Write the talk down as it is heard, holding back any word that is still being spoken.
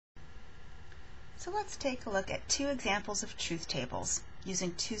So let's take a look at two examples of truth tables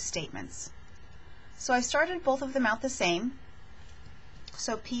using two statements. So I started both of them out the same.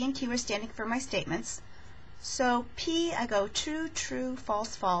 So P and Q are standing for my statements. So P, I go true, true,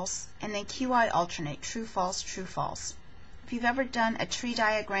 false, false, and then Q I alternate, true, false, true, false. If you've ever done a tree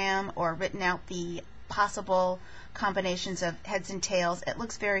diagram or written out the possible combinations of heads and tails, it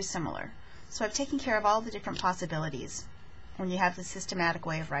looks very similar. So I've taken care of all the different possibilities when you have the systematic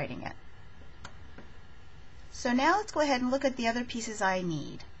way of writing it. So now let's go ahead and look at the other pieces I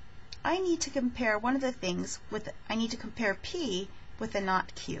need. I need to compare one of the things with, I need to compare P with the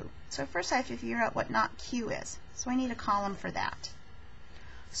not Q. So first I have to figure out what not Q is. So I need a column for that.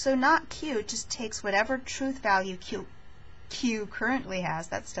 So not Q just takes whatever truth value Q currently has,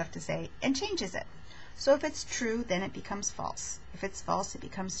 that's tough to say, and changes it. So if it's true, then it becomes false. If it's false, it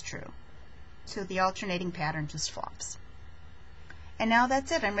becomes true. So the alternating pattern just flops. And now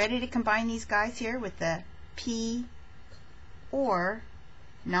that's it. I'm ready to combine these guys here with the P or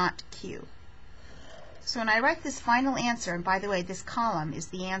not Q. So when I write this final answer, and by the way, this column is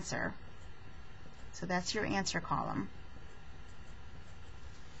the answer. So that's your answer column.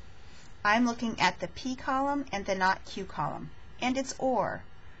 I'm looking at the P column and the not Q column. And it's or,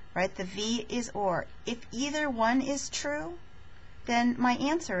 right? The V is or. If either one is true, then my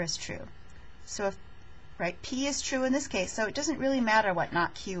answer is true. So if, right, P is true in this case, so it doesn't really matter what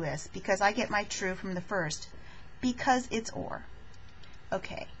not Q is, because I get my true from the first, because it's or.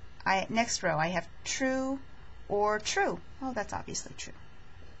 Okay, next row I have true or true. Oh, that's obviously true.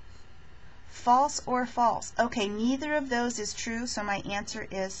 False or false. Okay, neither of those is true, so my answer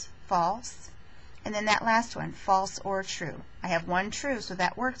is false. And then that last one, false or true. I have one true, so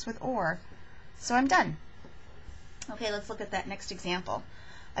that works with or. So I'm done. Okay, let's look at that next example.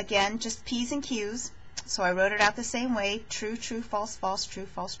 Again, just P's and Q's. So I wrote it out the same way, true, true, false, false, true,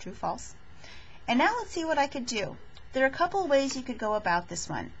 false, true, false. And now let's see what I could do. There are a couple ways you could go about this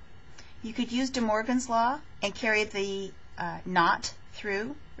one. You could use De Morgan's law and carry the not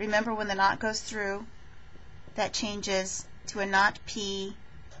through. Remember, when the not goes through, that changes to a not P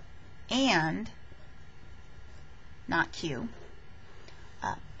and not Q.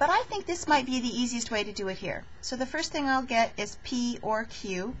 But I think this might be the easiest way to do it here. So the first thing I'll get is P or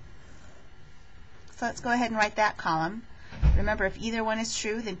Q. So let's go ahead and write that column. Remember, if either one is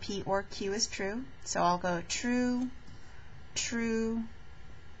true, then P or Q is true. So I'll go true, true,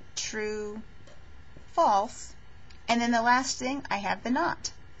 true, false. And then the last thing, I have the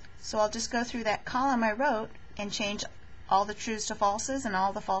not. So I'll just go through that column I wrote and change all the trues to falses and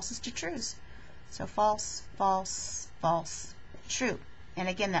all the falses to trues. So false, false, false, true. And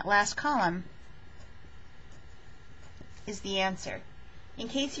again, that last column is the answer. In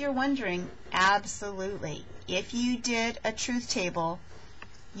case you're wondering, absolutely. If you did a truth table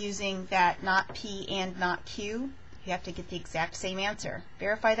using that not P and not Q, you have to get the exact same answer.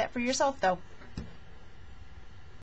 Verify that for yourself, though.